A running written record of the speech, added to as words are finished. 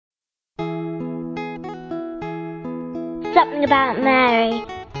Something about Mary.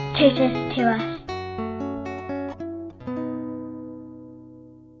 Totus to us.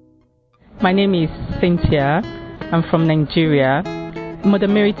 My name is Cynthia. I'm from Nigeria. Mother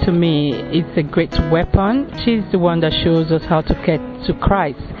Mary to me is a great weapon. She's the one that shows us how to get to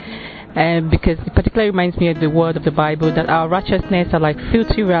Christ. Because it particularly reminds me of the word of the Bible that our righteousness are like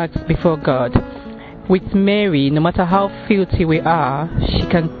filthy rags before God. With Mary, no matter how filthy we are, she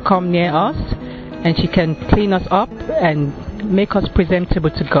can come near us and she can clean us up and make us presentable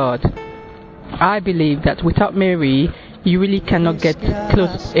to God. I believe that without Mary, you really cannot get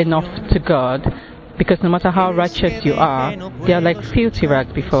close enough to God, because no matter how righteous you are, they are like filthy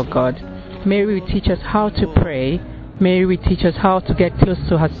rags before God. Mary will teach us how to pray. Mary will teach us how to get close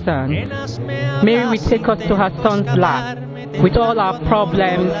to her Son. Mary will take us to her Son's lap with all our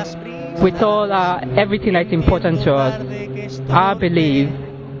problems, with all our everything that's important to us. I believe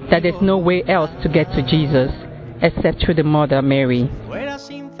that there's no way else to get to Jesus except through the Mother Mary.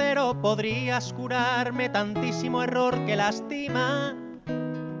 Podrías curarme tantísimo error que lastima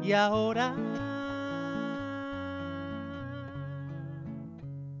y ahora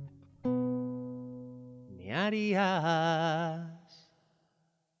me harías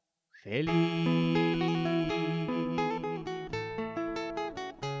feliz.